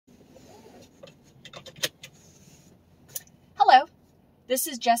This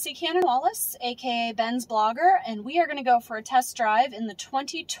is Jessie Cannon-Wallace, aka Ben's Blogger, and we are going to go for a test drive in the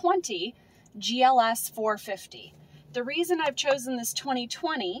 2020 GLS450. The reason I've chosen this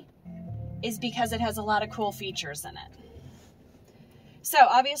 2020 is because it has a lot of cool features in it. So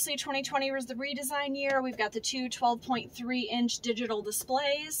obviously 2020 was the redesign year. We've got the two 12.3-inch digital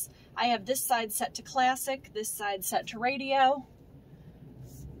displays. I have this side set to classic, this side set to radio.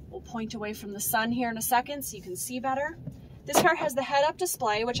 We'll point away from the sun here in a second so you can see better. This car has the head-up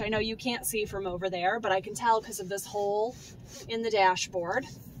display, which I know you can't see from over there, but I can tell because of this hole in the dashboard.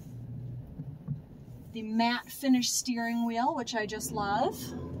 The matte finish steering wheel, which I just love.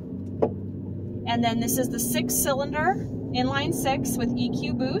 And then this is the 6-cylinder inline 6 with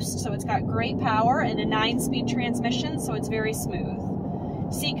EQ boost, so it's got great power, and a 9-speed transmission, so it's very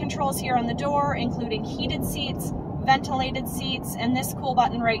smooth. Seat controls here on the door, including heated seats, ventilated seats, and this cool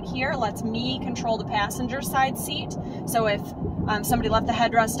button right here lets me control the passenger side seat. So if somebody left the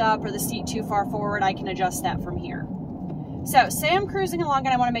headrest up or the seat too far forward, I can adjust that from here. So say I'm cruising along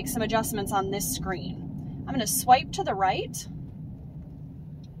and I want to make some adjustments on this screen. I'm going to swipe to the right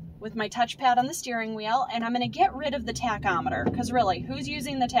with my touchpad on the steering wheel, and I'm going to get rid of the tachometer, because really, who's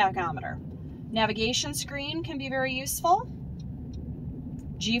using the tachometer? Navigation screen can be very useful.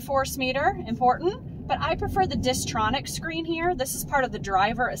 G-force meter, important. But I prefer the Distronic screen here. This is part of the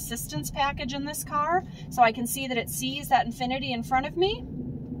driver assistance package in this car. So I can see that it sees that infinity in front of me.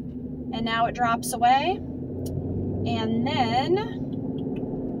 And now it drops away. And then,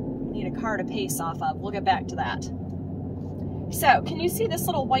 I need a car to pace off of. We'll get back to that. So, can you see this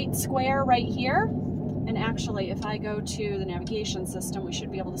little white square right here? And actually, if I go to the navigation system, we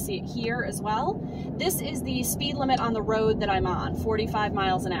should be able to see it here as well. This is the speed limit on the road that I'm on, 45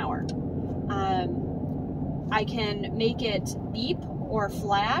 miles an hour. I can make it beep or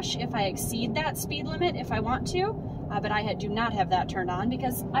flash if I exceed that speed limit if I want to, but I do not have that turned on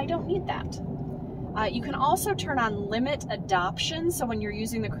because I don't need that. You can also turn on limit adoption, so when you're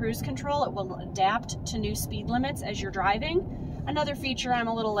using the cruise control, it will adapt to new speed limits as you're driving. Another feature I'm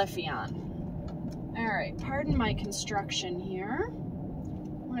a little iffy on. All right, pardon my construction here.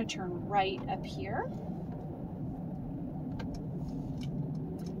 I'm going to turn right up here.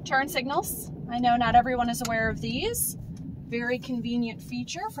 Turn signals. I know not everyone is aware of these. Very convenient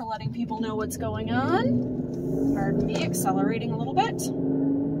feature for letting people know what's going on. Pardon me, accelerating a little bit.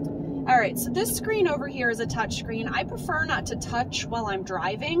 All right, so this screen over here is a touch screen. I prefer not to touch while I'm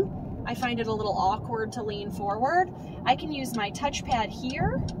driving. I find it a little awkward to lean forward. I can use my touchpad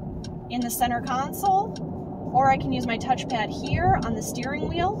here in the center console, or I can use my touchpad here on the steering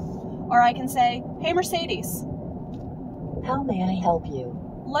wheel, or I can say, "Hey Mercedes, how may I help you?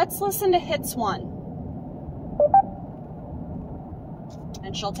 Let's listen to Hits 1.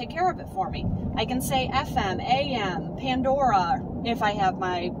 And she'll take care of it for me. I can say FM, AM, Pandora, if I have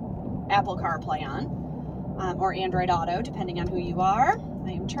my Apple CarPlay on, or Android Auto, depending on who you are.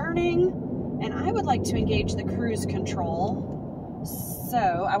 I am turning, and I would like to engage the cruise control. So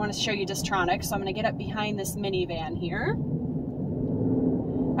I want to show you Distronic, so I'm going to get up behind this minivan here.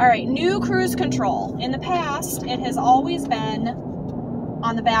 All right, new cruise control. In the past, it has always been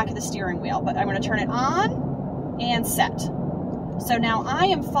on the back of the steering wheel, but I'm going to turn it on and set. So now I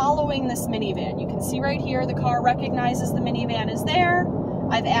am following this minivan. You can see right here the car recognizes the minivan is there.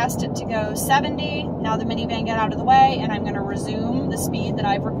 I've asked it to go 70. Now the minivan got out of the way, and I'm going to resume the speed that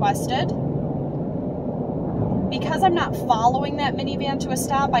I've requested. Because I'm not following that minivan to a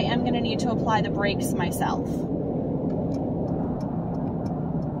stop, I am going to need to apply the brakes myself.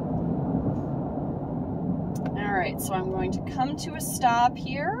 Alright, so I'm going to come to a stop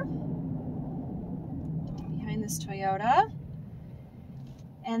here behind this Toyota.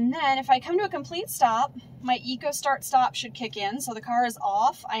 And then if I come to a complete stop, my Eco Start Stop should kick in. So the car is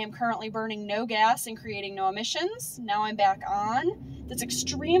off. I am currently burning no gas and creating no emissions. Now I'm back on. That's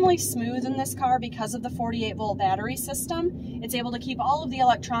extremely smooth in this car because of the 48-volt battery system. It's able to keep all of the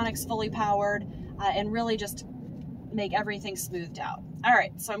electronics fully powered and really just make everything smoothed out. All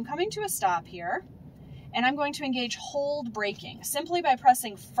right, so I'm coming to a stop here. And I'm going to engage hold braking simply by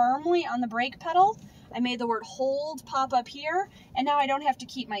pressing firmly on the brake pedal. I made the word hold pop up here, and now I don't have to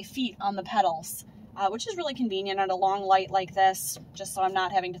keep my feet on the pedals, which is really convenient on a long light like this, just so I'm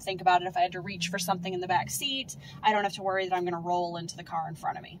not having to think about it. If I had to reach for something in the back seat, I don't have to worry that I'm going to roll into the car in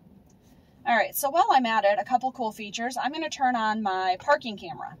front of me. All right, so while I'm at it, a couple cool features. I'm going to turn on my parking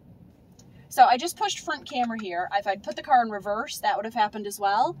camera. So I just pushed front camera here. If I'd put the car in reverse, that would have happened as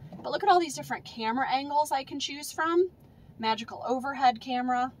well. But look at all these different camera angles I can choose from. Magical overhead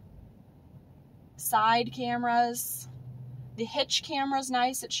camera, side cameras. The hitch camera is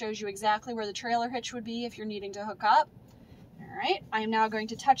nice. It shows you exactly where the trailer hitch would be if you're needing to hook up. All right, I am now going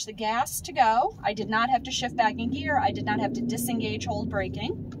to touch the gas to go. I did not have to shift back in gear. I did not have to disengage hold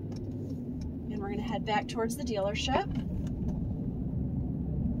braking. And we're going to head back towards the dealership.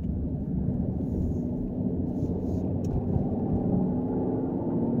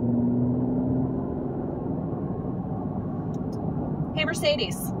 Hey,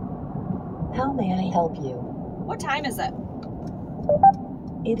 Mercedes. How may I help you? What time is it?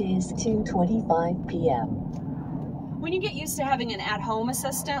 It is 2:25 p.m. When you get used to having an at-home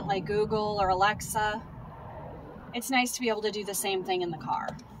assistant like Google or Alexa, it's nice to be able to do the same thing in the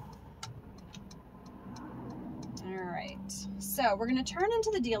car. All right, so we're going to turn into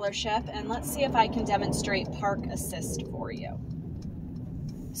the dealership and let's see if I can demonstrate Park Assist for you.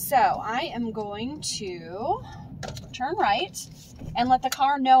 So I am going to turn right and let the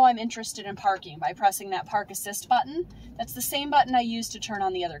car know I'm interested in parking by pressing that Park Assist button. That's the same button I used to turn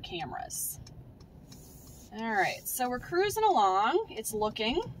on the other cameras. All right, so we're cruising along. It's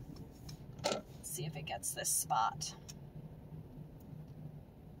looking. Let's see if it gets this spot.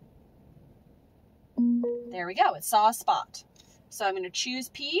 There we go, it saw a spot. So I'm going to choose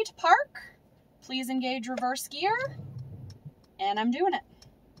P to park. Please engage reverse gear. And I'm doing it.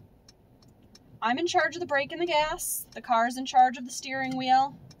 I'm in charge of the brake and the gas. The car's in charge of the steering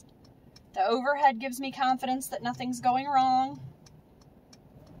wheel. The overhead gives me confidence that nothing's going wrong.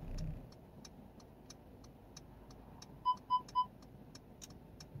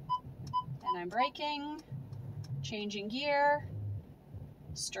 And I'm braking, changing gear,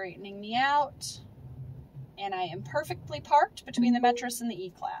 straightening me out, and I am perfectly parked between the Metris and the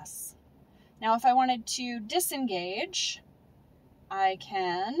E-Class. Now if I wanted to disengage, I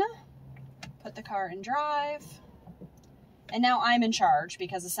can put the car in drive, and now I'm in charge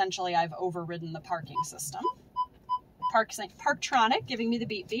because essentially I've overridden the parking system. Parktronic giving me the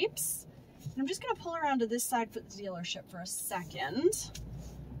beep beeps. And I'm just going to pull around to this side for the dealership for a second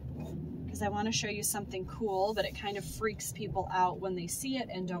because I want to show you something cool, but it kind of freaks people out when they see it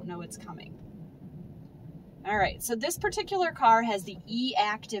and don't know it's coming. All right, so this particular car has the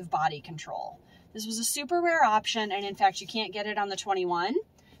E-Active body control. This was a super rare option, and in fact you can't get it on the 21.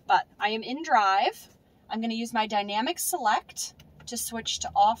 But I am in drive. I'm going to use my dynamic select to switch to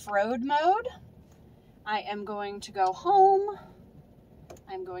off-road mode. I am going to go home.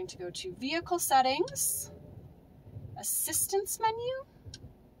 I'm going to go to vehicle settings, assistance menu,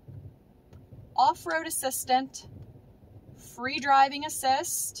 off-road assistant, free driving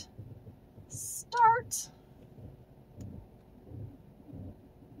assist, start.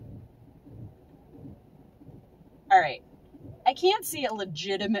 All right. I can't see a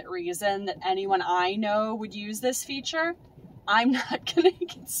legitimate reason that anyone I know would use this feature. I'm not gonna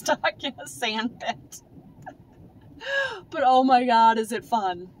get stuck in a sand pit. But oh my God, is it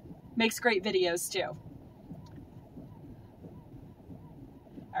fun. Makes great videos too.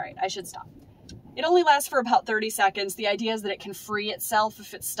 All right, I should stop. It only lasts for about 30 seconds. The idea is that it can free itself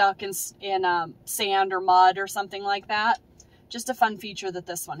if it's stuck in sand or mud or something like that. Just a fun feature that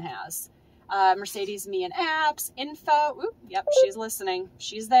this one has. Mercedes Me and apps, info. Oop, yep, she's listening.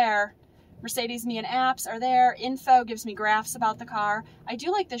 She's there. Mercedes Me and apps are there. Info gives me graphs about the car. I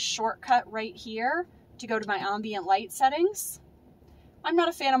do like this shortcut right here to go to my ambient light settings. I'm not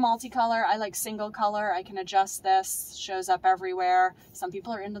a fan of multicolor. I like single color. I can adjust this. Shows up everywhere. Some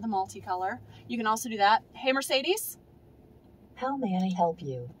people are into the multicolor. You can also do that. Hey, Mercedes. How may I help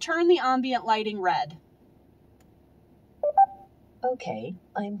you? Turn the ambient lighting red. Okay,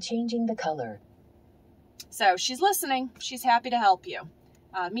 I'm changing the color. So she's listening. She's happy to help you.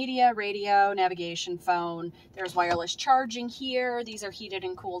 Media, radio, navigation, phone. There's wireless charging here. These are heated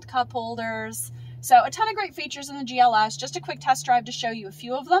and cooled cup holders. So a ton of great features in the GLS. Just a quick test drive to show you a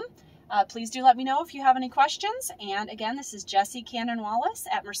few of them. Please do let me know if you have any questions. And again, this is Jessie Cannon-Wallace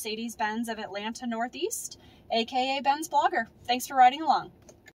at Mercedes-Benz of Atlanta Northeast, aka Benz Blogger. Thanks for riding along.